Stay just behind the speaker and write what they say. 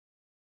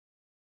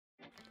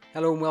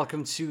Hello and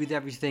welcome to the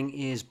Everything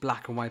is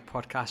Black and White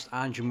podcast.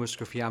 Andrew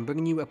Musgrove here. I'm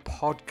bringing you a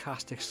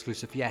podcast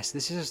exclusive. Yes,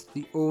 this is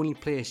the only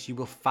place you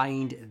will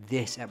find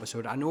this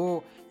episode. I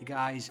know you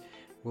guys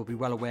will be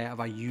well aware of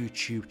our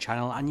YouTube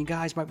channel, and you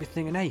guys might be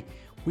thinking, hey,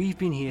 we've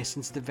been here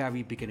since the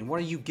very beginning. What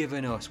are you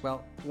giving us?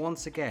 Well,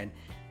 once again,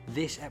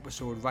 this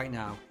episode right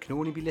now can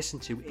only be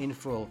listened to in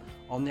full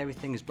on the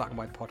Everything is Black and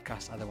White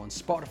podcast, either on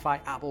Spotify,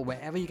 Apple,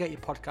 wherever you get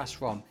your podcasts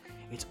from.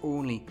 It's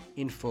only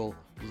in full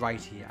right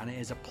here, and it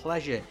is a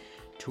pleasure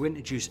to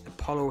introduce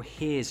Apollo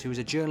Hayes, who is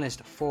a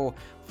journalist for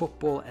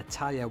Football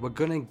Italia. We're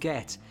going to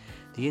get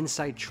the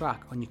inside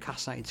track on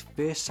Newcastle United's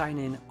first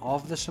signing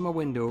of the summer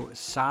window,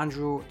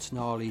 Sandro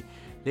Tonali.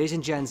 Ladies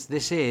and gents,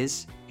 this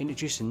is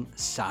introducing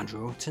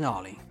Sandro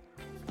Tonali.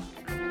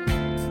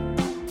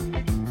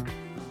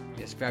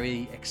 Yes,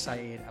 very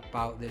excited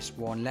about this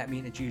one. Let me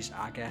introduce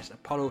our guest,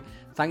 Apollo.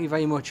 Thank you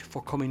very much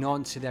for coming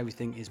on to the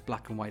Everything is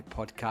Black and White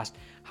podcast.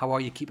 How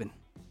are you keeping?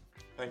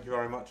 Thank you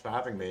very much for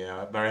having me.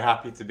 Very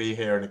happy to be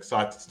here and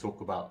excited to talk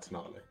about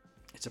Tonali.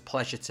 It's a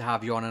pleasure to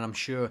have you on, and I'm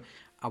sure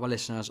our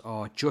listeners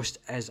are just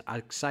as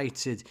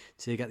excited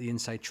to get the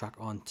inside track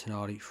on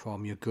Tonali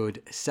from your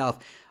good self.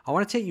 I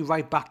want to take you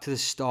right back to the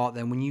start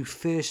then, when you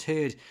first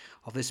heard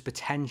of this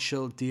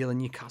potential deal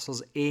and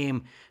Newcastle's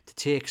aim to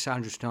take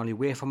Sandro Tonali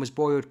away from his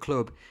boyhood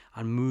club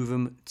and move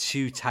him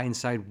to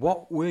Tyneside.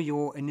 What were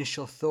your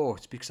initial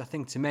thoughts? Because I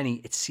think to many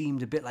it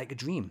seemed a bit like a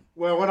dream.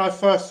 Well, when I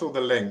first saw the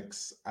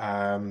links,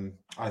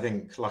 I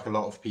think like a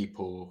lot of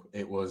people,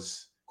 it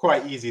was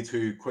quite easy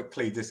to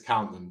quickly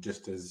discount them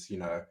just as,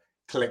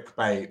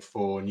 clickbait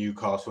for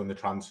Newcastle in the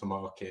transfer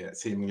market,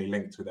 seemingly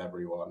linked with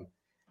everyone.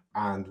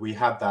 And we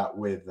had that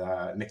with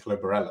Nicola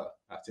Barella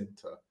at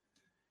Inter.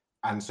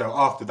 And so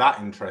after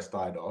that interest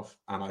died off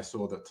and I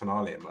saw that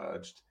Tonali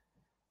emerged,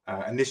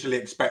 initially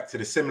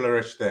expected a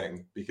similar-ish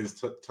thing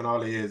because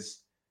Tonali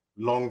is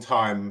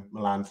long-time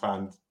Milan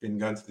fan, been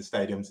going to the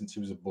stadium since he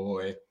was a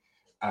boy.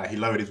 He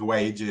lowered his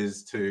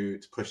wages to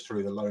push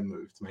through the loan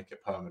move to make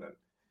it permanent.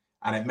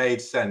 And it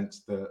made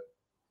sense that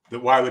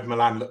why would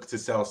Milan look to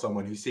sell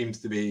someone who seems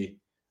to be,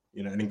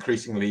 an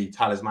increasingly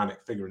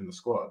talismanic figure in the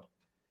squad?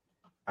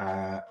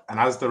 And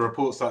as the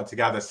report started to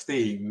gather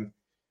steam,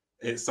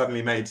 it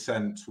suddenly made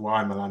sense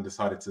why Milan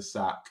decided to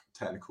sack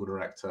technical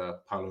director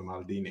Paolo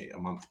Maldini a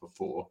month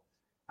before.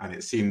 And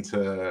it seemed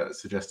to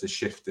suggest a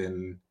shift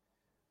in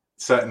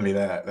certainly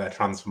their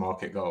transfer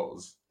market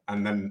goals.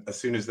 And then as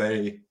soon as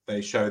they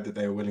showed that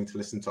they were willing to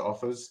listen to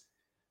offers,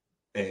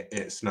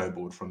 it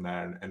snowballed from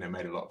there and it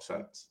made a lot of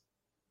sense.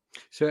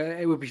 So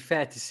it would be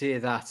fair to say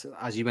that,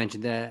 as you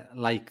mentioned there,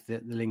 like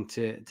the link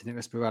to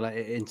Nicolas Barella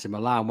into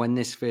Milan, when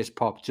this first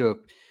popped up,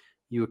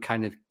 you were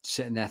kind of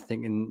sitting there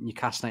thinking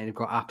Newcastle United have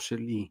got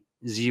absolutely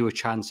zero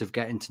chance of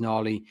getting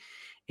Tonali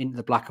into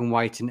the black and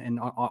white and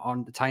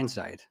on the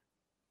Tyneside.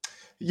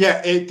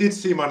 Yeah, it did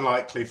seem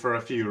unlikely for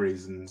a few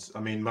reasons. I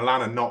mean,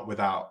 Milan are not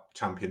without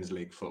Champions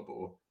League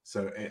football.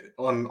 So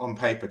on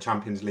paper,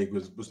 Champions League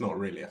was not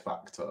really a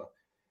factor.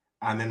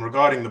 And then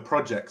regarding the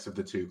projects of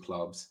the two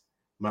clubs,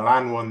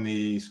 Milan won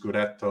the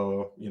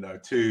Scudetto,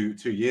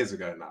 2 years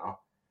ago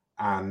now.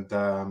 And,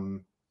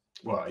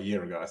 a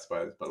year ago, I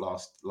suppose, but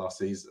last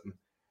season.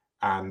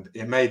 And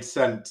it made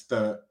sense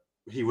that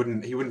he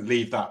wouldn't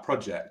leave that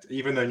project,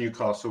 even though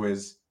Newcastle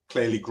is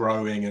clearly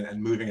growing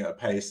and moving at a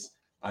pace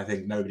I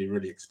think nobody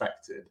really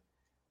expected.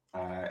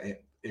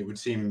 It would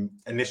seem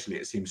initially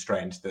it seemed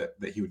strange that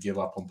he would give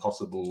up on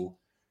possible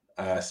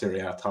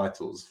Serie A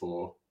titles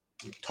for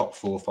top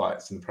four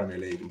fights in the Premier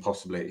League and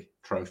possibly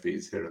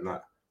trophies here and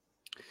there.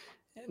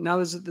 Now,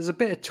 there's a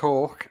bit of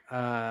talk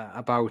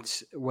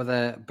about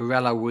whether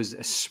Barella was a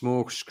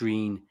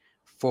smokescreen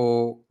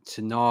for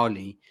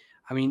Tonali.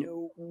 I mean,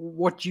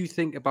 what do you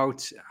think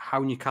about how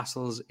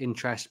Newcastle's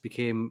interest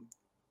became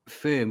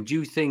firm? Do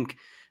you think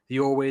they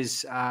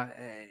always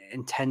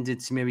intended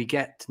to maybe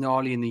get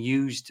Tonali and they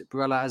used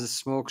Barella as a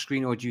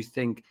smokescreen, or do you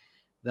think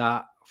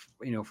that,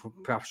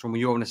 perhaps from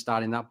your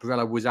understanding, that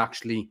Barella was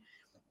actually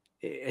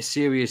a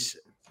serious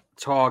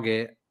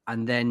target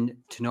and then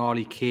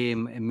Tonali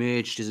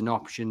emerged as an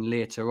option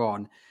later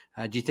on?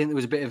 Do you think there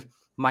was a bit of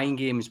mind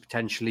games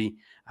potentially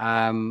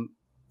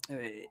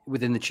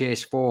within the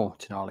chase for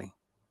Tonali?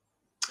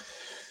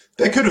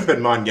 There could have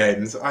been mind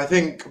games. I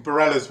think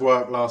Barella's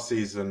work last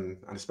season,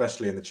 and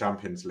especially in the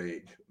Champions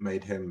League,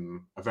 made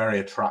him a very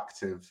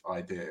attractive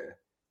idea.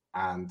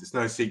 And it's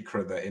no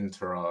secret that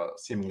Inter are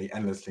seemingly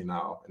endlessly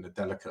now in a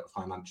delicate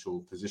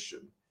financial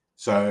position.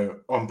 So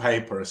on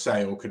paper, a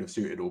sale could have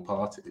suited all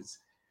parties.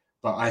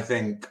 But I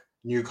think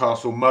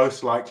Newcastle,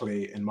 most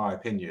likely, in my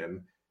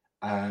opinion,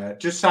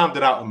 just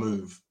sounded out a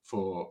move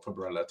for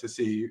Barella to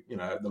see,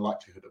 the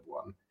likelihood of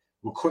one.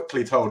 Were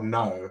quickly told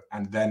no,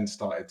 and then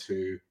started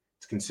to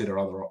consider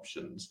other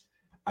options.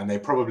 And they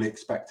probably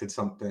expected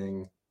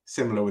something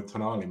similar with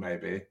Tonali,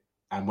 maybe.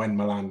 And when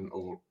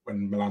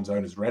Milan's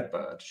owners,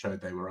 Redbird,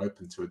 showed they were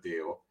open to a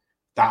deal,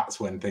 that's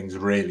when things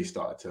really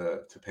started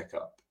to pick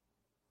up.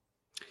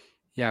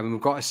 Yeah, I mean,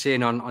 we've got a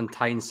saying on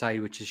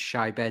Tyneside, which is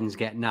shy Ben's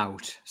getting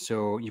out.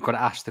 So you've got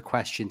to ask the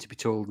question to be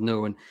told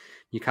no. And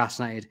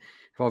Newcastle United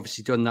have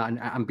obviously done that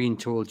and been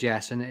told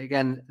yes. And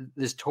again,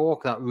 there's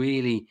talk that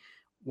really,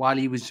 while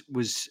he was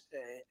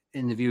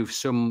in the view of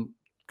some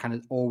kind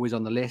of always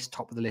on the list,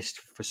 top of the list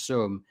for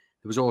some,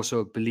 there was also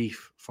a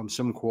belief from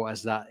some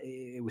quarters that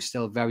it was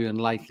still very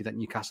unlikely that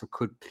Newcastle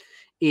could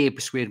A,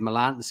 persuade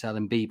Milan to sell,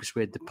 and B,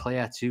 persuade the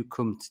player to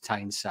come to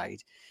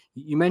Tyneside.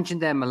 You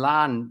mentioned there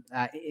Milan,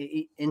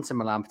 Inter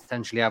Milan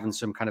potentially having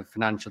some kind of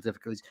financial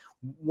difficulties.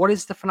 What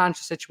is the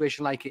financial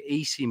situation like at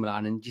AC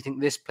Milan? And do you think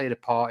this played a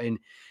part in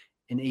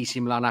AC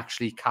Milan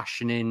actually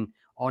cashing in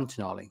on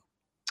Tonali?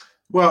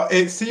 Well,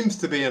 it seems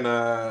to be in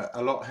a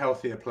lot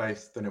healthier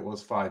place than it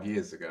was 5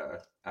 years ago.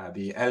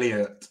 The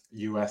Elliott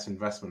US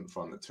investment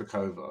fund that took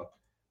over,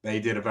 they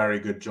did a very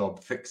good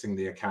job fixing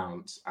the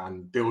accounts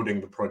and building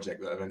the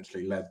project that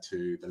eventually led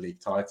to the league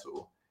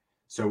title.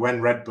 So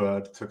when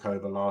Redbird took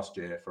over last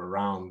year for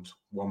around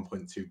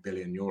 1.2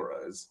 billion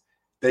euros,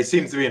 they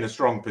seem to be in a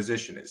strong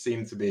position. It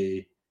seemed to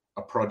be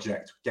a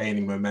project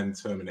gaining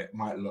momentum, and it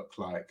might look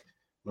like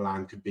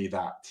Milan could be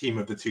that team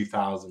of the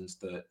 2000s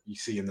that you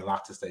see in the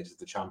latter stages of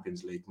the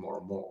Champions League more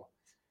and more.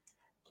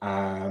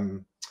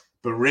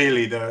 But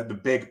really, the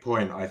big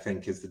point, I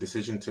think, is the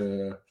decision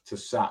to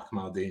sack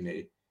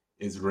Maldini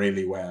is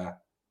really where,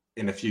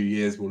 in a few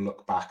years, we'll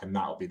look back, and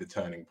that'll be the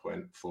turning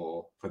point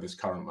for this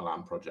current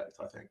Milan project,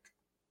 I think.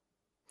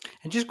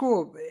 And just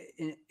go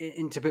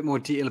into a bit more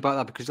detail about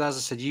that, because as I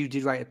said, you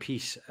did write a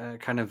piece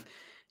kind of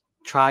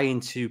trying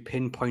to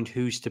pinpoint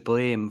who's to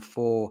blame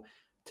for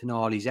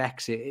Tonali's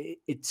exit.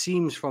 It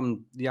seems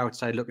from the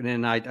outside looking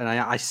in, and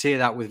I say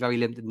that with very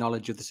limited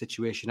knowledge of the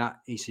situation at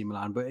AC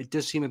Milan, but it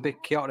does seem a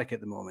bit chaotic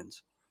at the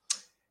moment.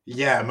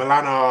 Yeah,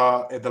 Milan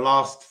are, in the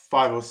last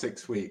 5 or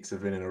 6 weeks,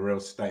 have been in a real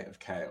state of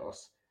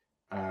chaos.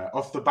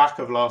 Off the back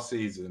of last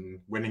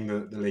season, winning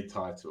the league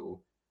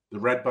title, the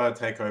Redbird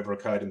takeover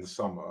occurred in the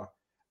summer,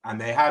 and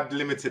they had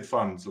limited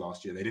funds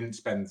last year. They didn't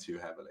spend too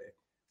heavily.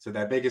 So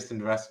their biggest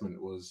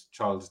investment was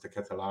Charles de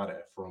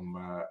Ketelaere from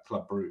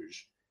Club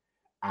Bruges.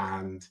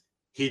 And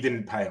he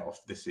didn't pay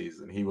off this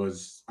season. He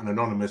was an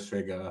anonymous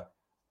figure,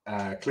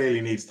 clearly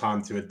needs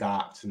time to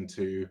adapt and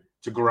to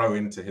grow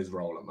into his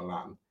role at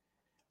Milan.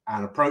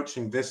 And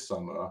approaching this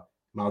summer,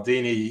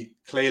 Maldini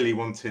clearly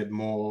wanted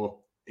more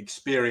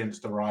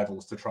experienced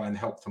arrivals to try and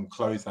help them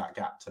close that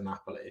gap to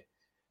Napoli,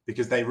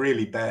 because they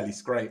really barely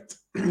scraped.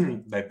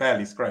 They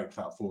barely scraped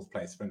that 4th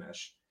place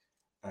finish,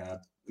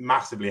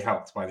 massively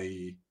helped by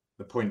the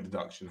point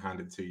deduction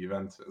handed to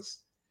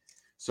Juventus.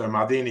 So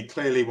Maldini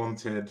clearly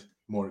wanted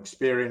more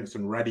experienced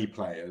and ready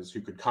players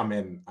who could come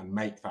in and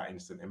make that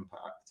instant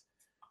impact.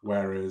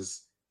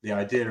 Whereas the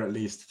idea, at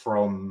least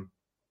from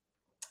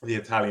the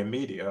Italian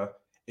media,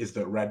 is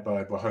that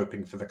Redbird were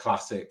hoping for the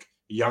classic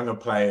younger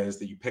players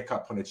that you pick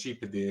up on a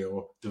cheaper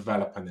deal,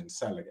 develop, and then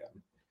sell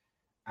again.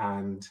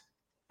 And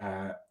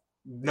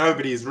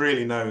nobody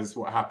really knows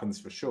what happens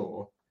for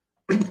sure.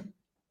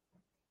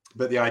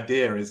 But the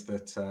idea is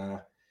that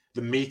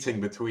the meeting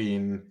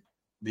between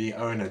the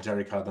owner,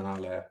 Jerry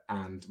Cardinale,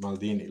 and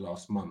Maldini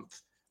last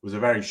month was a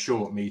very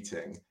short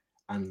meeting.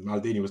 And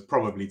Maldini was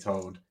probably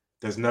told,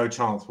 there's no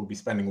chance we'll be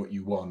spending what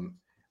you want.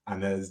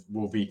 And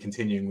we'll be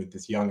continuing with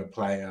this younger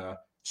player,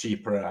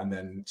 cheaper, and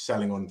then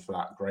selling on for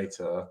that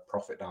greater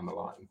profit down the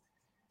line.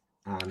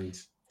 And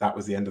that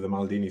was the end of the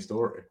Maldini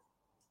story.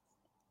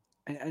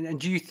 And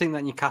do you think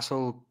that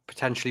Newcastle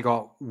potentially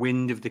got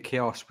wind of the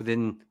chaos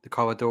within the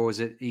corridors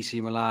at AC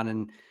Milan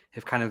and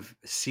have kind of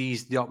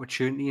seized the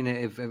opportunity and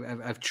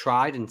have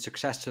tried and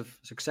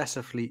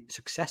successfully,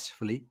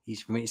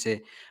 easy for me to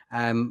say,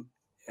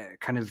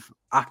 kind of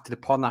acted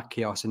upon that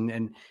chaos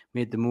and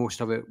made the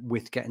most of it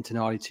with getting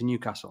Tonali to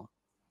Newcastle?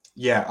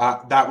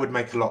 Yeah, that would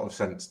make a lot of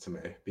sense to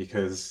me,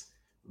 because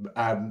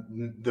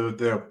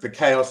the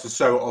chaos is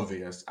so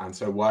obvious and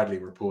so widely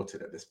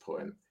reported at this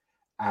point.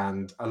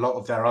 And a lot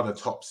of their other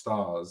top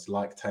stars,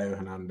 like Theo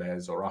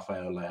Hernandez or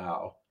Rafael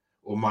Leao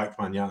or Mike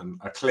Maignan,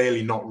 are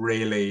clearly not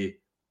really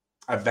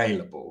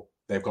available.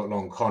 They've got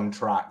long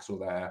contracts, or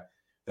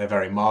they're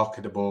very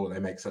marketable. They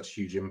make such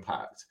huge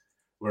impact.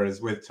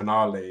 Whereas with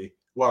Tonali,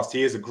 whilst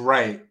he is a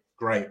great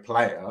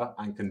player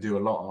and can do a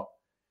lot,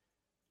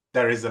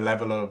 there is a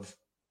level of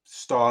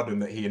stardom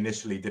that he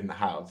initially didn't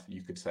have,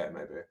 you could say,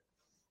 maybe.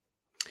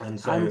 And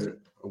so,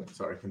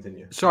 sorry,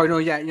 continue. Sorry, no,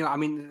 yeah, I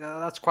mean,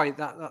 that's quite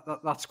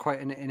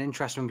an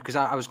interesting one, because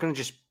I was going to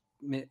just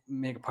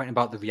make a point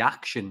about the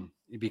reaction,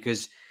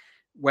 because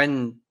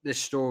when this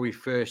story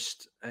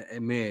first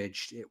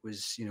emerged, it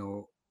was,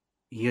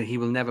 he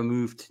will never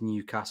move to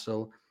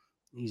Newcastle.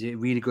 He's a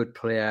really good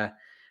player.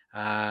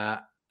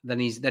 Then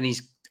he's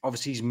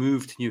obviously he's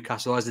moved to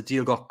Newcastle. As the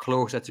deal got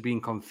closer to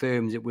being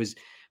confirmed, it was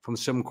from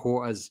some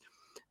quarters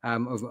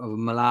of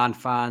Milan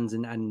fans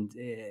and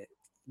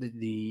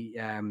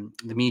the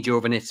media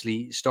over in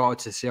Italy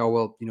started to say, oh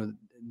well,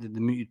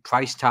 the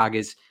price tag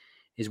is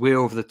way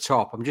over the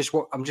top. I'm just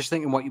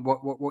thinking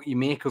what you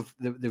make of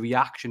the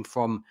reaction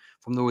from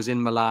those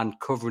in Milan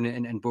covering it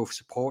and both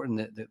supporting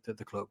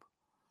the club.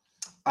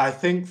 I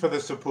think for the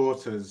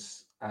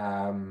supporters,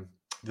 the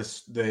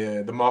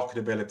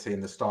marketability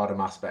and the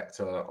stardom aspect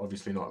are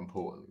obviously not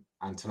important.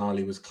 And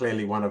Tonali was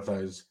clearly one of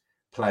those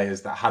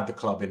players that had the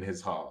club in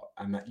his heart.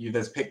 And that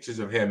there's pictures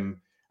of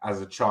him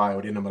as a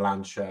child in a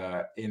Milan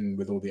shirt, in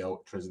with all the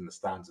ultras in the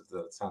stands of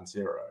the San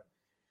Siro.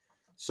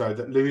 So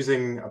that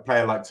losing a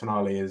player like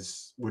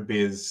Tonali would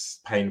be as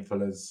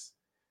painful as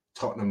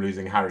Tottenham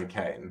losing Harry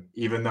Kane,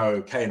 even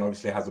though Kane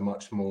obviously has a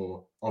much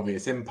more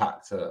obvious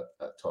impact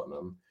at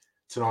Tottenham.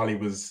 Tonali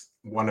was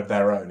one of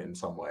their own in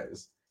some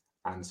ways.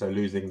 And so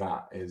losing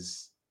that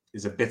is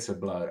a bitter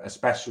blow,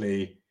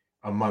 especially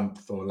a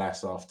month or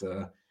less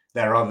after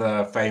their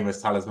other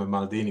famous talisman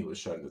Maldini was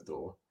shown the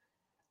door.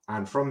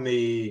 And from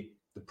the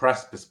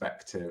press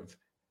perspective,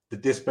 the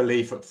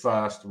disbelief at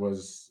first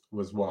was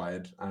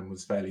wide and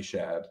was fairly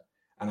shared.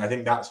 And I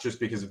think that's just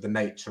because of the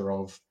nature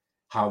of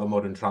how the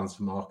modern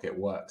transfer market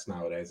works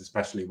nowadays,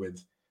 especially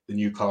with the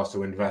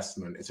Newcastle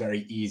investment. It's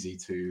very easy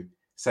to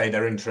say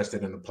they're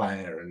interested in a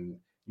player and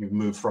you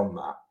move from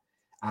that.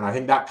 And I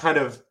think that kind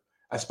of,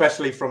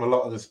 especially from a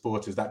lot of the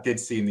supporters, that did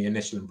seem the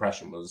initial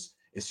impression was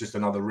it's just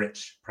another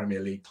rich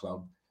Premier League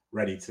club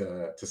ready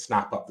to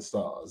snap up the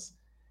stars.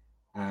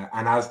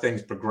 And as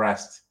things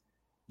progressed,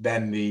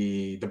 then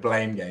the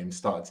blame game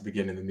started to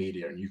begin in the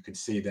media, and you could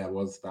see there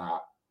was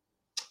that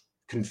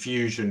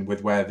confusion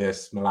with where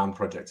this Milan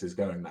project is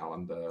going now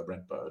under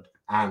Redbird.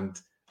 And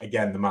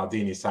again, the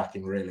Maldini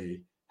sacking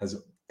really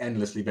has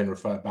endlessly been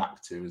referred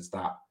back to as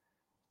that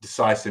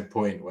decisive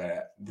point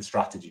where the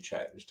strategy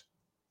changed.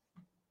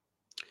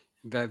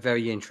 Very,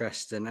 very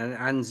interesting.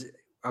 And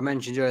I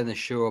mentioned earlier in the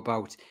show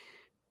about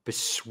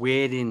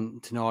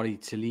persuading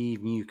Tonali to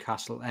leave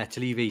Newcastle, to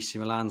leave AC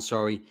Milan,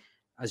 sorry.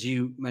 As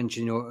you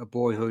mentioned, a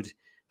boyhood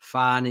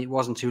fan. It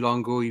wasn't too long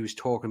ago he was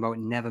talking about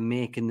never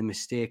making the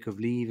mistake of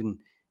leaving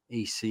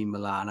AC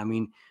Milan. I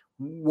mean,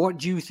 what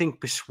do you think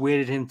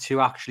persuaded him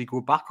to actually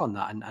go back on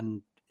that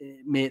and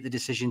make the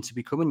decision to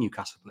become a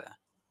Newcastle player?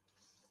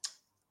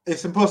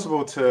 It's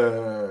impossible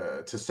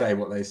to say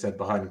what they said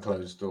behind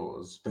closed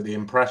doors, but the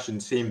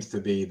impression seems to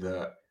be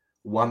that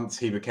once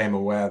he became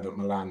aware that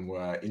Milan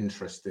were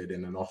interested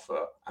in an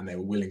offer and they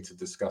were willing to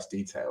discuss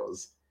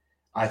details,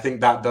 I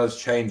think that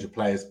does change a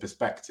player's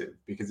perspective,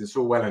 because it's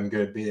all well and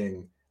good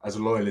being as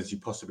loyal as you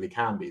possibly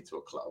can be to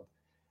a club.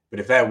 But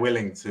if they're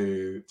willing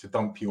to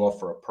dump you off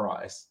for a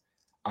price,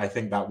 I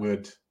think that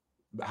would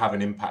have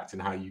an impact in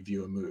how you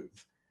view a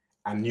move.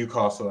 And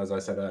Newcastle, as I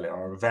said earlier,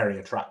 are a very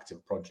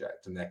attractive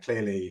project, and they're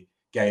clearly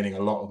gaining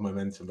a lot of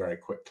momentum very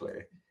quickly.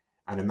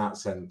 And in that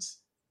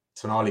sense,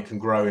 Tonali can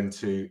grow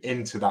into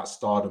that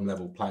stardom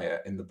level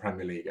player in the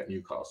Premier League at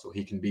Newcastle.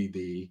 He can be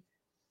the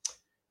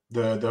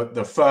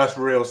first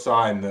real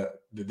sign that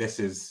this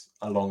is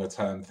a longer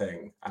term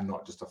thing and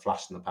not just a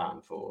flash in the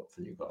pan for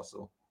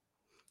Newcastle.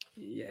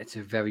 Yeah, it's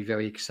a very,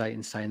 very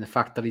exciting sign. The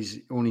fact that he's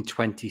only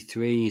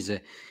 23,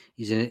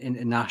 he's an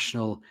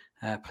international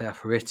player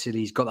for Italy.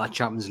 He's got that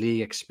Champions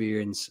League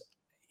experience.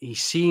 He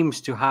seems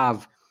to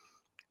have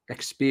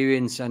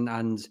experience and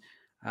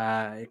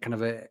kind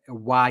of a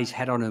wise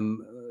head on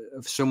him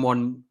of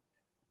someone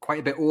quite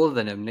a bit older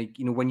than him. Like,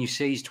 when you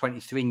say he's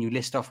 23 and you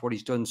list off what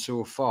he's done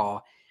so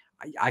far,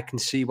 I can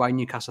see why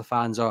Newcastle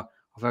fans are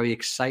very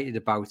excited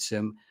about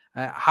him.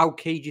 How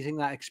key do you think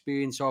that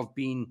experience of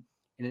being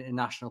a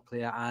national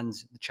player and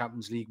the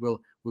Champions League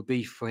will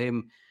be for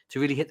him to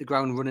really hit the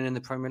ground running in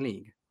the Premier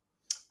League?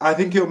 I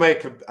think it'll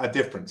make a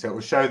difference. It will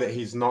show that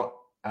he's not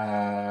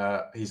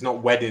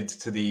wedded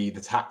to the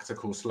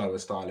tactical, slower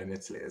style in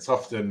Italy. It's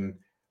often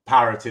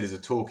parroted as a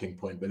talking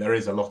point, but there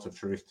is a lot of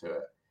truth to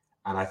it.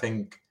 And I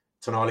think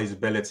Tonali's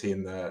ability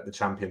in the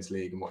Champions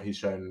League and what he's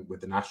shown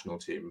with the national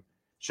team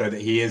show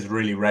that he is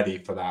really ready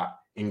for that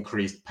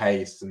increased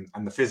pace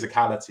and the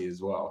physicality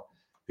as well.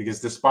 Because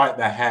despite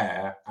their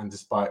hair and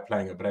despite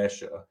playing at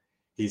Brescia,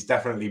 he's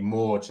definitely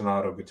more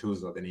Gennaro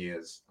Gattuso than he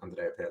is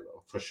Andrea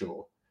Pirlo, for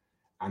sure.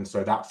 And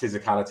so that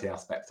physicality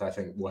aspect, I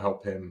think, will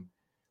help him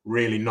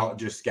really not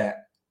just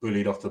get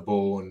bullied off the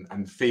ball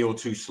and feel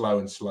too slow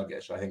and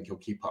sluggish. I think he'll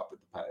keep up with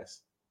the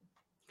pace.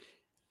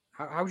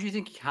 How do you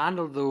think he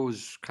handled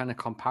those kind of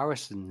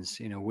comparisons,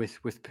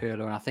 with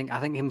Pirlo? And I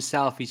think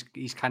himself,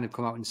 he's kind of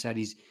come out and said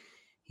he's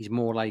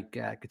more like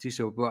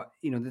Gattuso, but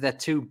they're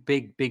two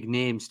big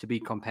names to be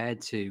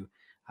compared to.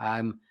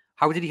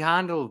 How did he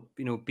handle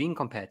being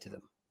compared to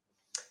them?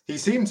 He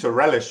seemed to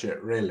relish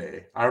it,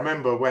 really. I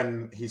remember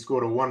when he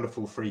scored a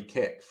wonderful free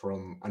kick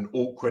from an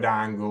awkward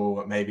angle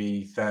at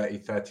maybe 30,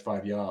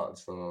 35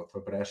 yards for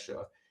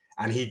Brescia.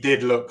 And he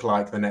did look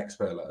like the next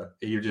Pirlo.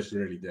 He just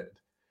really did.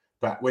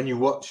 But when you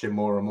watch him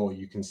more and more,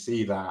 you can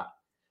see that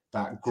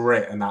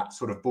grit and that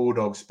sort of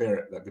bulldog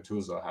spirit that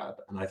Gattuso had.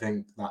 And I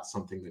think that's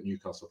something that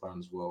Newcastle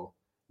fans will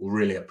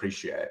really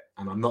appreciate.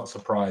 And I'm not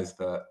surprised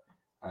that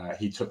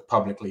he took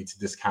publicly to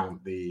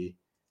discount the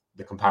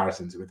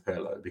comparisons with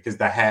Pirlo, because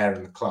the hair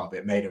in the club,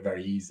 it made it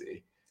very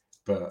easy.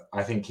 But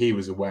I think he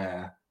was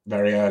aware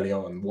very early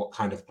on what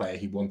kind of player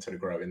he wanted to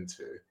grow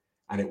into.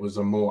 And it was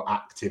a more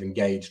active,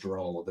 engaged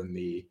role than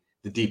the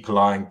deeper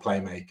lying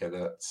playmaker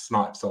that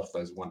snipes off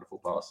those wonderful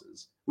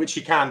passes, which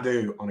he can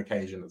do on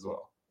occasion as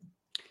well.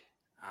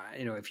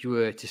 if you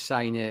were to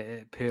sign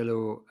a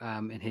Pirlo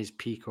in his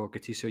peak or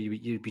Gattuso,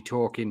 you'd be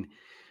talking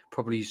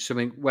probably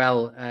something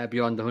well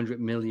beyond 100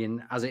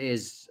 million. As it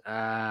is,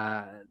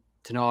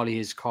 Tonali,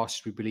 his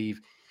cost, we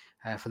believe,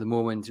 for the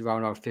moment,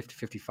 around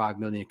 55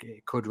 million.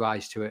 It could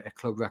rise to a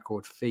club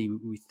record fee,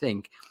 we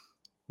think.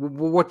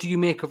 What do you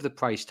make of the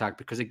price tag?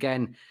 Because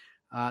again,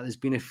 there's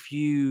been a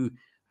few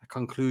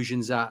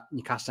conclusions that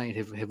Newcastle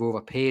United have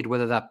overpaid,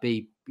 whether that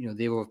be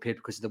they overpaid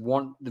because they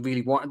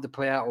really wanted the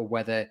player, or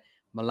whether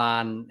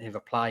Milan have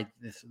applied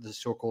the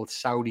so-called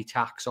Saudi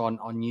tax on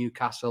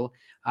Newcastle.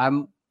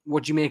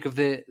 What do you make of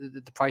the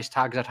price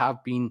tags that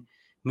have been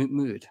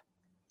mooted?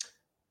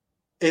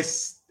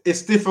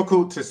 It's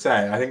difficult to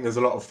say. I think there's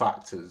a lot of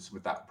factors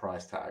with that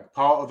price tag.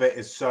 Part of it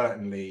is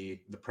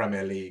certainly the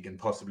Premier League and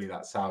possibly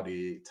that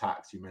Saudi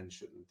tax you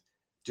mentioned,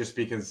 just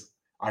because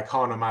I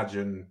can't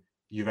imagine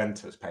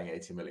Juventus paying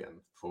 80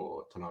 million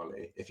for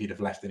Tonali if he'd have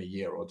left in a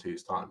year or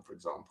two's time, for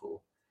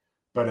example.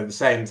 But at the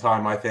same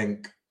time, I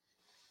think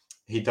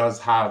he does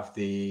have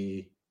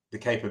the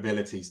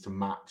capabilities to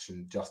match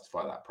and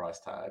justify that price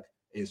tag.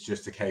 It's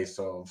just a case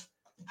of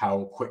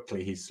how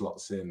quickly he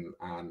slots in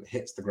and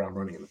hits the ground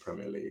running in the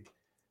Premier League.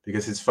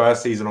 Because his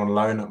first season on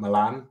loan at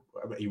Milan,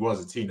 he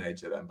was a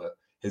teenager then, but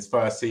his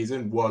first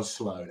season was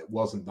slow and it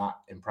wasn't that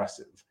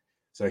impressive.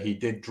 So he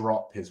did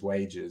drop his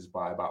wages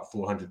by about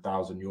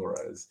 400,000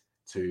 euros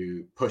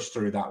to push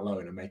through that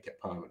loan and make it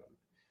permanent.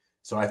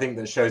 So I think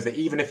that shows that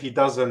even if he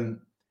doesn't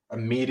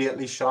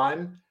immediately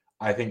shine,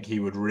 I think he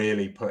would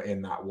really put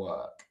in that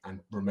work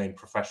and remain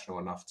professional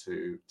enough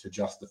to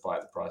justify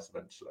the price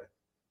eventually.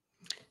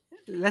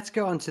 Let's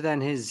go on to then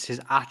his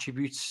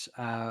attributes,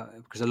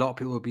 because a lot of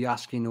people will be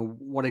asking,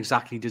 what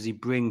exactly does he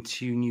bring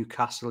to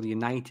Newcastle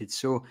United?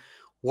 So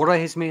what are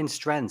his main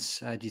strengths,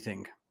 do you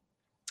think?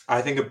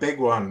 I think a big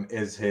one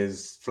is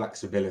his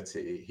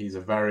flexibility. He's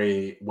a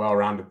very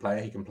well-rounded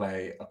player. He can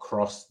play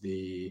across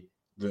the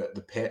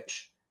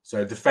pitch.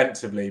 So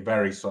defensively,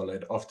 very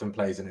solid, often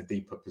plays in a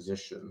deeper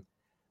position,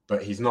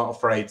 but he's not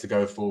afraid to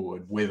go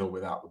forward with or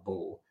without the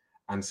ball.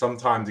 And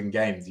sometimes in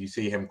games, you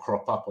see him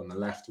crop up on the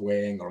left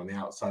wing or on the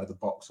outside of the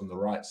box on the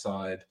right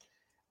side.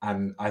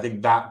 And I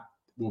think that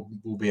will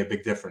be a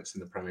big difference in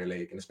the Premier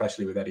League, and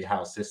especially with Eddie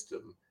Howe's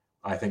system.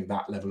 I think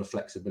that level of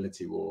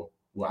flexibility will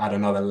add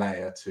another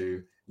layer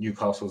to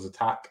Newcastle's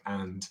attack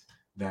and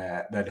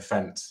their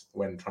defence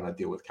when trying to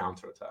deal with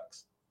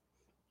counter-attacks.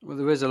 Well,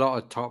 there is a lot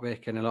of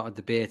topic and a lot of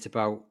debate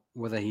about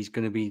whether he's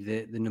going to be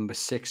the number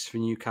 6 for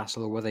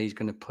Newcastle or whether he's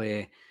going to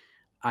play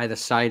either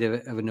side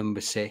of a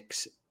number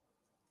 6.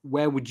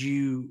 Where would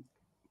you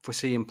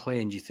foresee him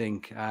playing, do you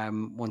think,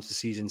 once the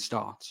season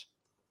starts?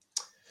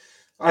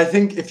 I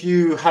think if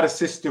you had a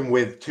system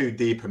with two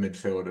deeper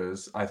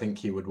midfielders, I think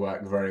he would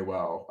work very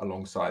well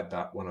alongside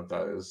that one of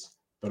those.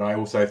 But I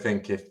also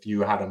think if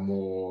you had a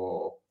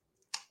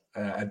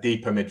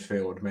deeper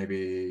midfield,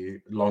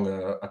 maybe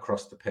longer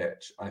across the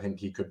pitch, I think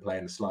he could play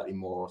in a slightly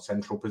more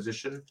central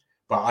position.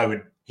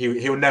 But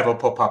he'll never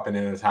pop up in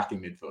an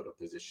attacking midfielder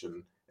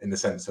position in the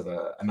sense of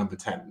a number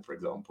 10, for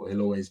example.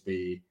 He'll always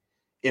be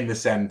in the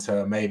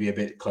centre, maybe a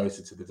bit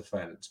closer to the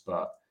defence,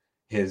 but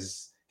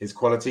his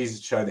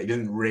qualities show that it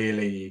doesn't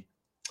really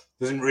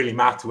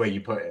matter where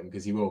you put him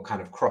because he will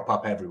kind of crop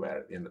up everywhere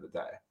at the end of the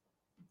day.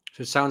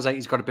 So it sounds like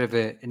he's got a bit of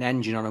an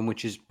engine on him,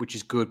 which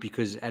is good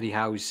because Eddie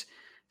Howe's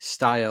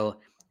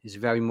style is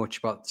very much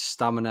about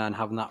stamina and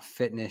having that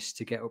fitness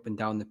to get up and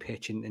down the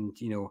pitch and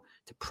to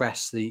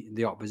press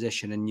the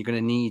opposition. And you're going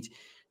to need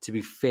to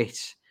be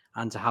fit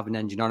and to have an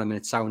engine on him. And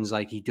it sounds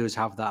like he does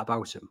have that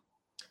about him.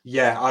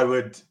 Yeah, I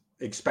would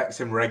expect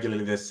him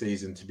regularly this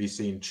season to be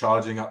seen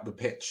charging up the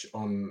pitch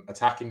on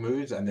attacking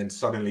moves and then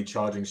suddenly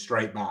charging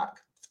straight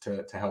back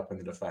to help in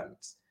the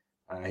defence.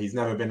 He's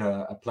never been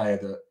a player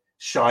that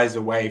shies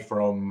away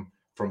from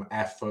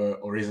effort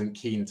or isn't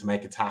keen to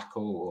make a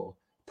tackle or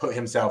put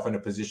himself in a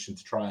position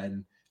to try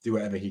and do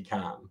whatever he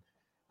can.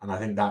 And I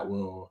think that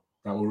will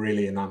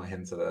really enamor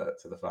him to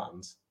the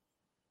fans.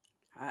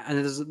 And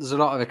there's a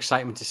lot of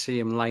excitement to see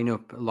him line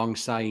up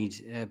alongside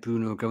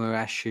Bruno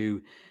Guimaraes,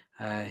 who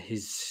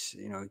has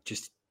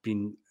just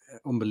been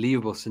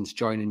unbelievable since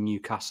joining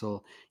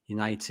Newcastle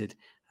United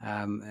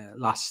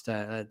last 2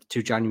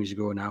 Januaries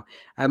ago now.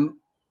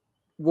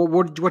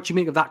 What do you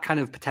make of that kind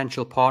of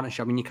potential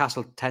partnership? I mean,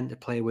 Newcastle tend to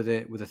play with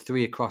a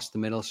 3 across the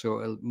middle,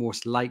 so it'll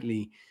most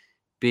likely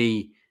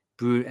be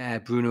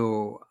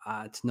Bruno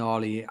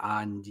Tonali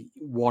and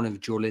one of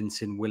Joe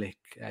Linton,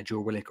 Joe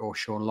Willock, or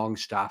Sean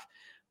Longstaff.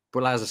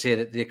 But as I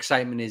say, the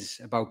excitement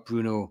is about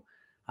Bruno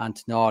and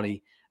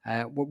Tonali.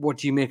 What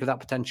do you make of that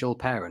potential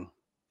pairing?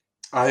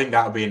 I think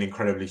that would be an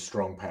incredibly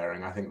strong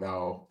pairing. I think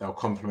they'll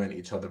complement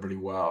each other really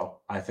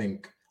well. I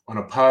think on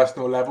a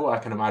personal level, I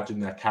can imagine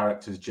their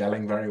characters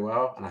gelling very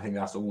well. And I think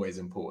that's always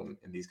important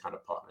in these kind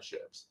of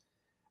partnerships.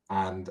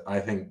 And I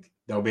think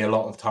there'll be a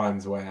lot of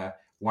times where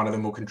one of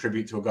them will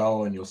contribute to a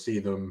goal and you'll see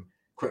them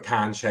quick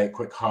handshake,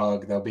 quick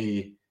hug. There'll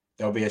be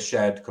a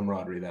shared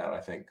camaraderie there. I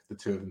think the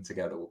two of them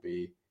together will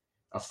be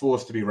a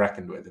force to be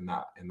reckoned with in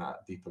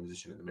that deeper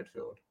position in the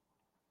midfield.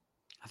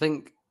 I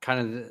think kind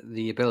of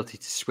the ability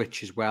to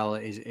switch as well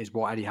is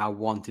what Eddie Howe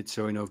wanted.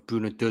 So, if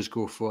Bruno does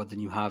go forward, then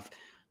you have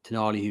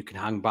Tonali who can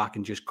hang back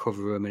and just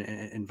cover him,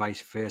 and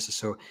vice versa.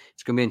 So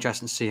it's going to be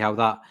interesting to see how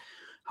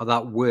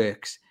that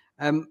works.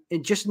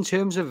 Just in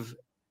terms of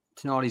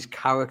Tonali's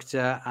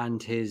character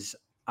and his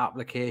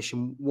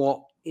application,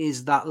 what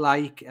is that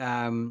like?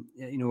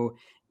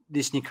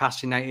 This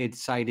Newcastle United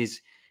side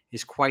is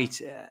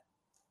quite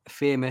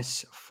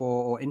famous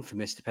for, or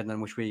infamous, depending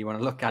on which way you want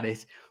to look at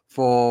it,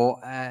 for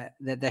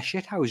their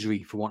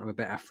shithousery, for want of a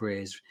better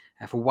phrase,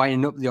 for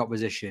winding up the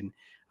opposition.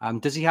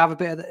 Does he have a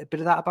bit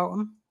of that about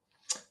him?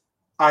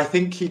 I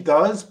think he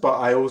does, but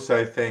I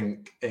also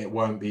think it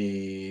won't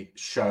be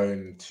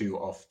shown too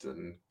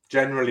often.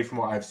 Generally, from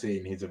what I've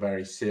seen, he's a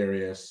very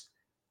serious,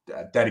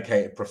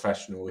 dedicated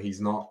professional.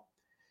 He's not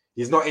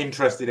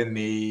interested in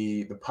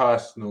the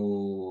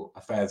personal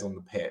affairs on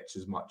the pitch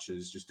as much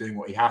as just doing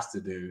what he has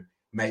to do,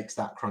 makes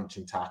that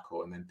crunching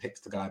tackle, and then picks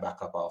the guy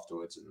back up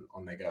afterwards, and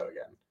on they go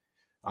again.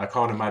 I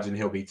can't imagine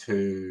he'll be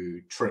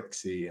too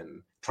tricksy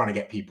and trying to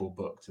get people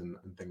booked and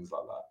things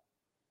like that.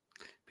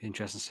 Be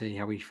interesting to see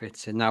how he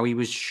fits in. Now, he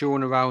was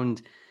shown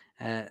around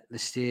the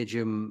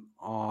stadium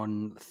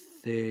on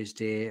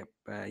Thursday.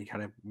 He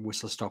had a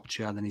whistle-stop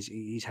tour, and then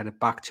he's headed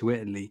back to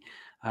Italy.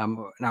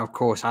 Now, of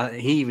course,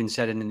 he even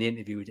said in the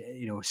interview,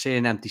 seeing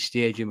an empty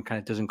stadium kind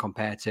of doesn't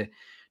compare to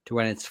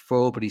when it's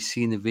full, but he's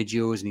seen the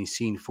videos and he's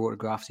seen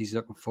photographs. He's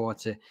looking forward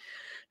to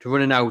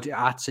running out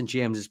at St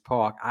James's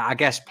Park. I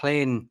guess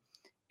playing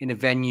in a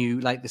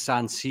venue like the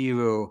San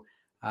Siro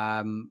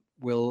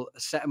will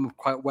set him up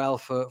quite well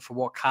for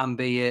what can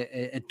be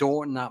a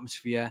daunting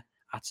atmosphere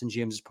at St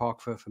James's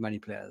Park for many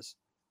players.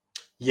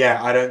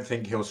 Yeah, I don't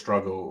think he'll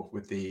struggle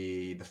with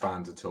the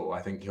fans at all.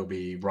 I think he'll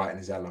be right in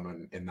his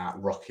element in that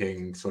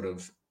rocking sort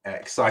of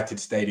excited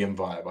stadium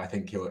vibe. I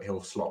think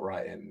he'll slot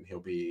right in. He'll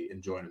be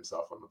enjoying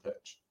himself on the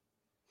pitch.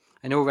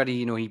 And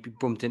already, he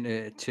bumped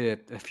into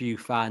a few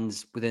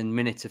fans within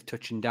minutes of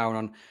touching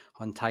down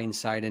on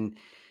Tyneside, and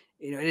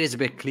it is a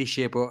bit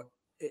cliche, but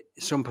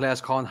some players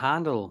can't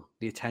handle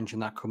the attention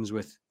that comes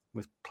with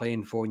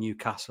playing for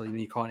Newcastle.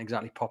 You can't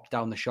exactly pop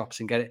down the shops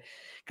and get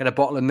a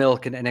bottle of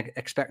milk and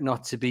expect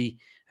not to be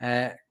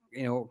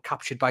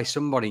captured by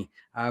somebody.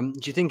 Do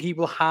you think he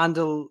will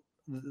handle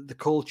the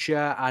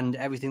culture and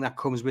everything that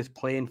comes with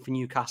playing for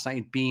Newcastle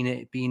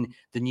United, being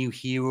the new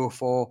hero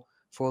for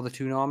the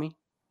Toon Army?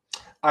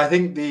 I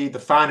think the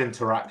fan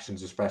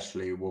interactions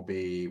especially will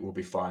be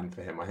fine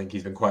for him. I think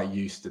he's been quite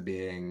used to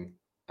being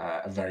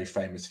a very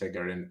famous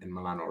figure in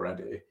Milan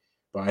already.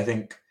 But I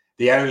think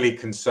the only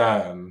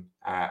concern,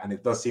 and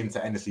it does seem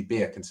to endlessly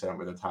be a concern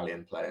with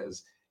Italian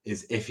players,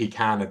 is if he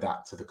can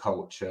adapt to the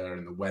culture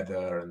and the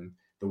weather and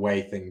the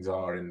way things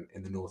are in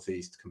the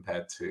Northeast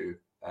compared to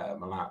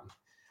Milan.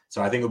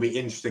 So I think it'll be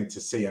interesting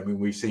to see. I mean,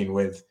 we've seen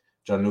with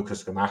Gianluca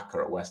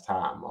Scamacca at West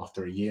Ham,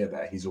 after a year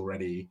there, he's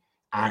already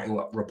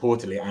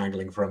reportedly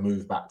angling for a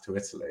move back to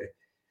Italy.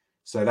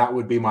 So that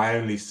would be my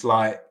only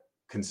slight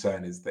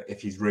concern, is that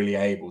if he's really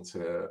able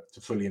to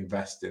fully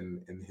invest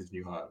in his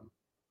new home.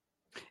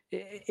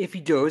 If he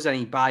does and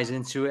he buys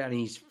into it and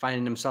he's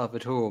finding himself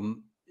at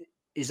home,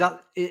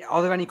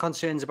 are there any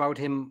concerns about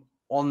him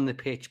on the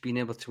pitch being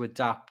able to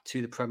adapt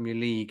to the Premier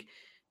League?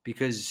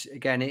 Because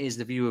again, it is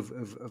the view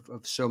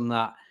of some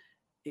that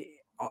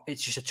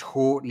it's just a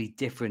totally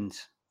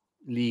different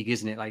league,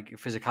 isn't it? Like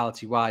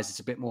physicality wise, it's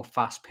a bit more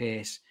fast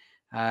paced.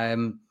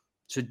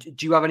 So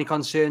do you have any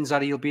concerns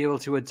that he'll be able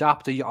to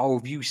adapt, or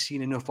have you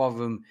seen enough of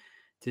him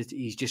that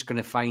he's just going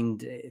to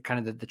find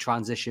kind of the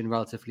transition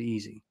relatively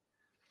easy?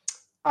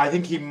 I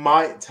think he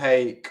might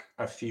take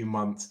a few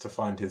months to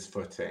find his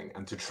footing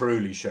and to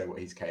truly show what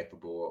he's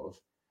capable of.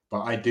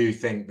 But I do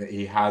think that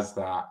he has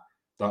the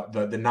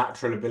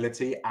natural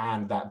ability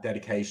and that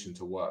dedication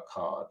to work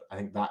hard. I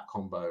think that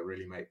combo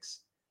really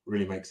makes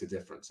a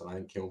difference, and I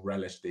think he'll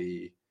relish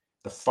the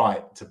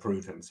fight to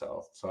prove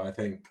himself. So I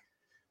think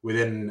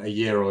within a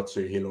year or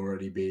two, he'll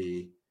already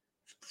be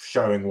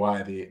showing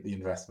why the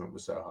investment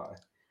was so high.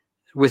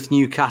 With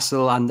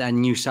Newcastle and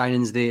new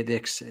signings,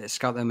 they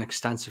scout them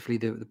extensively.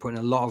 They're putting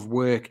a lot of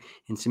work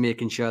into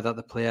making sure that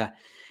the player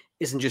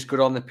isn't just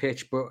good on the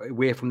pitch, but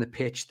away from the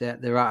pitch,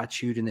 their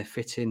attitude and their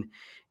fit in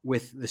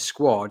with the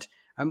squad.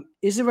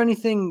 Is there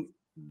anything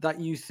that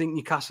you think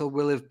Newcastle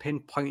will have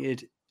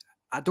pinpointed?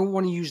 I don't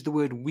want to use the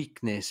word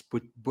weakness,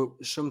 but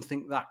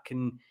something that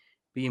can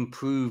be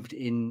improved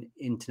in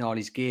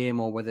Tonali's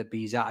game, or whether it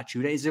be his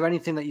attitude. Is there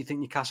anything that you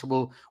think Newcastle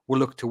will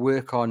look to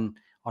work on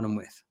him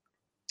with?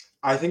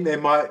 I think they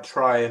might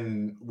try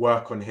and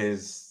work on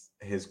his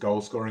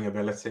goal scoring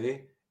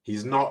ability.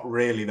 He's not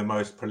really the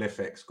most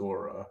prolific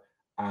scorer,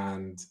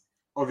 and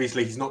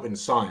obviously he's not been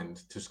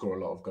signed to score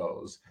a lot of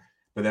goals.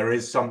 But there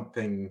is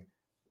something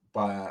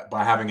by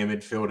having a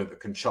midfielder that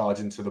can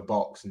charge into the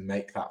box and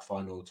make that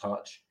final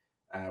touch.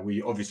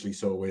 We obviously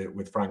saw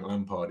with Frank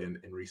Lampard in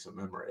recent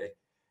memory,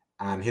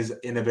 and his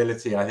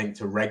inability, I think,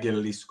 to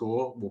regularly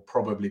score will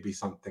probably be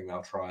something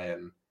they'll try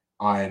and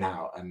iron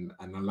out and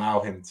allow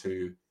him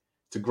to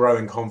grow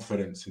in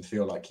confidence and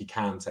feel like he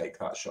can take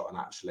that shot and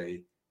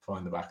actually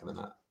find the back of the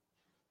net.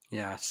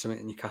 Yeah, it's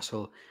something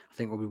Newcastle, I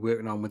think, will be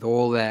working on with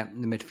all the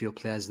midfield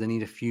players. They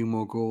need a few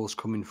more goals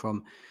coming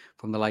from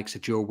the likes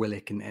of Joe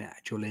Willock and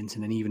Joe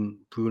Linton and even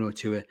Bruno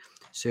to a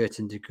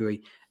certain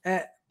degree.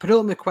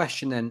 Penultimate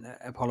question then,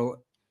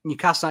 Apollo.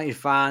 Newcastle United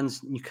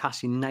fans,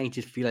 Newcastle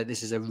United feel like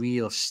this is a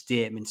real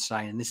statement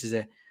signing. This is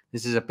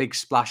a big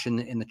splash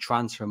in the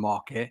transfer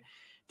market.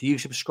 Do you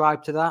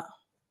subscribe to that?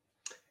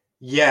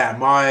 Yeah,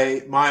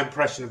 my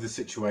impression of the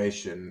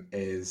situation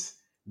is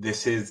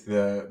this is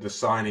the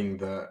signing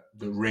that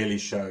really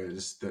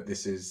shows that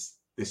this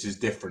is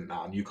different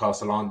now.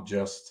 Newcastle aren't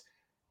just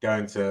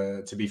going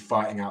to be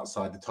fighting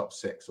outside the top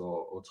 6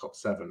 or top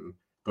 7,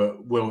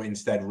 but will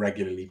instead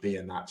regularly be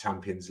in that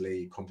Champions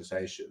League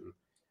conversation.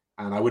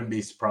 And I wouldn't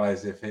be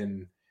surprised if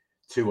in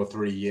 2 or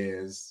 3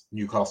 years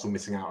Newcastle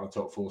missing out on a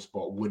top 4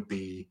 spot would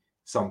be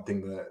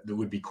something that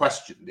would be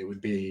questioned. It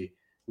would be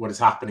what is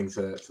happening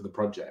to the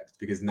project,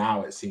 because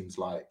now it seems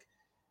like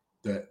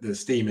the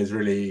steam is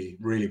really,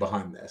 really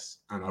behind this.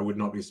 And I would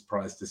not be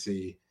surprised to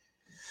see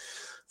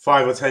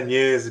 5 or 10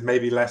 years,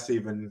 maybe less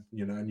even,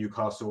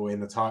 Newcastle in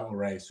the title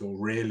race, or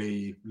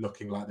really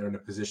looking like they're in a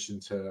position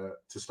to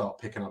start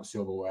picking up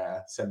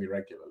silverware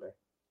semi-regularly.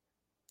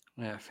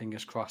 Yeah,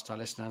 fingers crossed. Our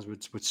listeners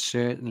would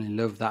certainly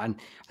love that. And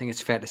I think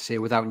it's fair to say,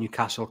 without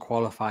Newcastle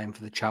qualifying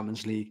for the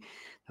Champions League,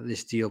 that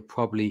this deal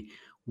probably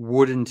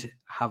wouldn't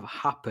have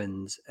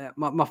happened.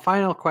 My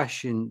final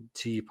question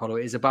to you, Paulo,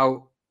 is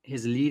about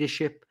his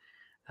leadership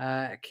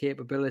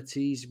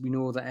capabilities. We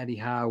know that Eddie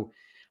Howe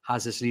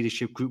has this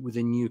leadership group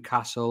within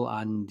Newcastle,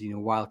 and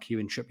while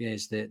Kieran Trippier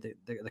is the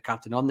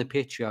captain on the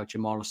pitch, you have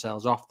Jamal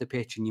Lascelles off the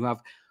pitch, and you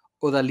have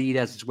other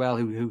leaders as well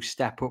who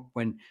step up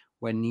when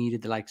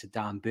needed, the likes of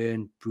Dan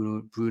Burn,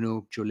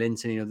 Bruno, Joe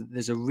Linton.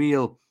 There's a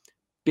real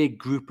big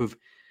group of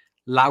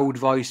loud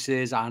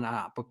voices, and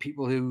but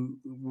people who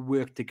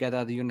work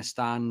together. They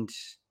understand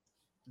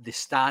the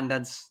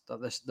standards that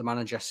the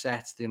manager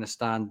sets. They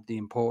understand the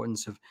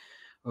importance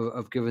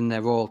of giving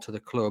their all to the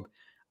club.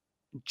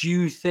 Do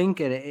you think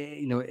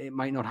it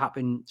might not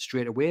happen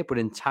straight away, but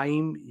in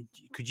time,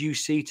 could you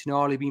see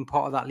Tonali being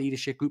part of that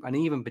leadership group, and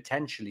even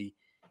potentially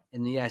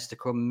in the years to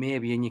come,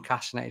 maybe a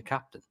Newcastle United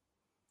captain?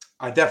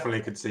 I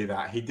definitely could see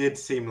that. He did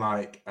seem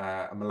like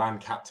a Milan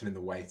captain in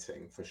the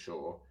waiting, for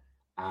sure.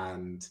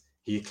 And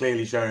he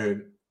clearly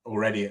showed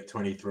already at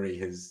 23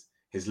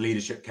 his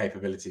leadership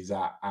capabilities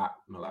at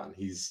Milan.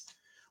 He's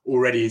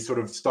already sort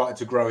of started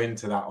to grow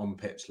into that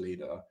on-pitch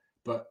leader.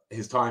 But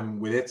his time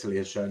with Italy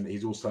has shown that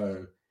he's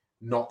also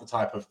not the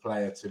type of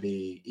player to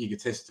be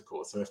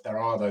egotistical. So if there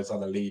are those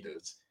other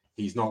leaders,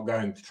 he's not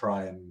going to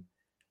try and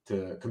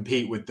to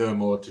compete with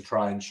them or to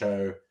try and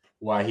show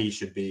why he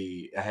should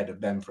be ahead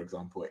of them, for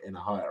example, in a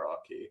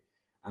hierarchy.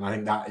 And I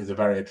think that is a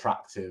very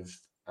attractive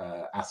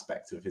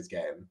aspect of his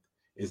game,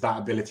 is that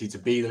ability to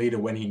be the leader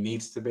when he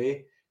needs to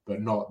be,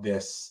 but not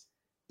this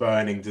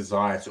burning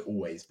desire to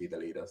always be the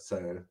leader.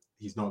 So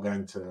he's not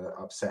going to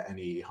upset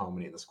any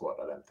harmony in the squad,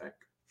 I don't think.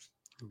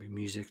 It'll be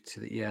music to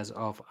the ears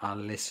of our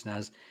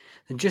listeners.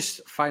 And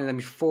just finally,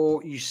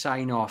 before you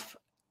sign off,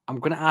 I'm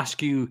going to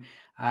ask you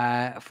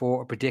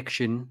for a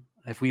prediction.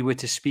 If we were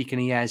to speak in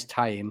a year's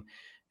time,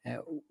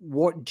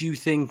 what do you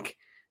think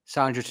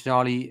Sandro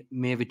Tonali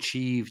may have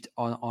achieved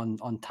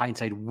on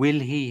Tyneside? Will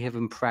he have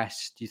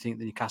impressed, do you think,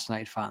 the Newcastle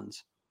United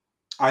fans?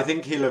 I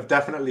think he'll have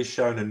definitely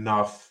shown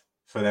enough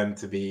for them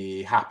to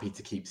be happy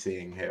to keep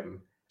seeing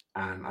him.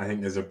 And I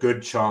think there's a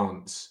good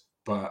chance,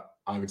 but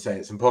I would say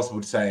it's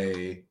impossible to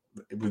say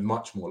with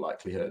much more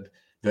likelihood,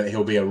 that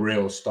he'll be a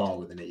real star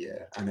within a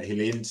year, and that he'll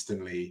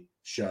instantly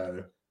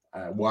show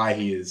why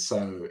he is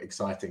so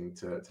exciting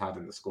to have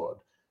in the squad.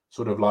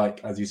 Sort of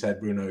like, as you said,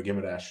 Bruno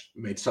Guimaraes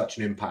made such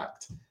an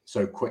impact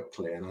so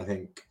quickly, and I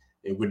think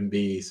it wouldn't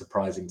be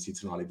surprising to see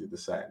Tonali do the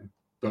same.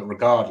 But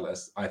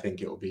regardless, I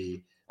think it will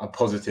be a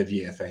positive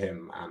year for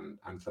him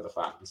and for the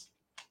fans.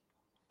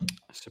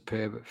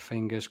 Superb.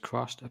 Fingers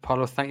crossed.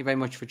 Apollo, thank you very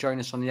much for joining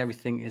us on the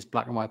Everything is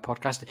Black and White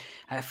podcast.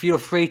 Feel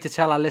free to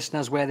tell our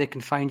listeners where they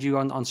can find you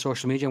on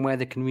social media and where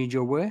they can read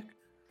your work.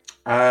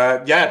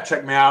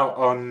 Check me out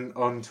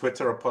on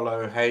Twitter,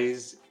 Apollo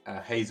Hayes,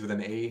 Hayes with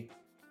an E.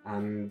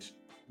 And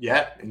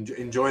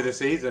enjoy the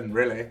season,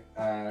 really.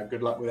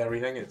 Good luck with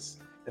everything. It's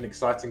an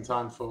exciting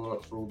time for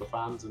all the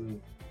fans,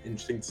 and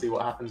interesting to see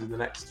what happens in the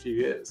next few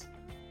years.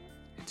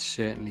 It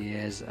certainly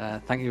is.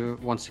 Thank you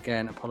once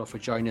again, Apollo, for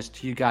joining us.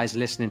 To you guys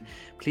listening,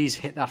 please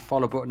hit that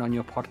follow button on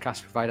your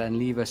podcast provider and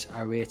leave us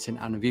a rating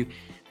and review.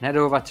 And head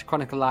over to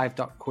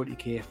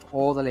chroniclelive.co.uk for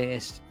all the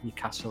latest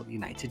Newcastle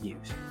United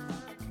news.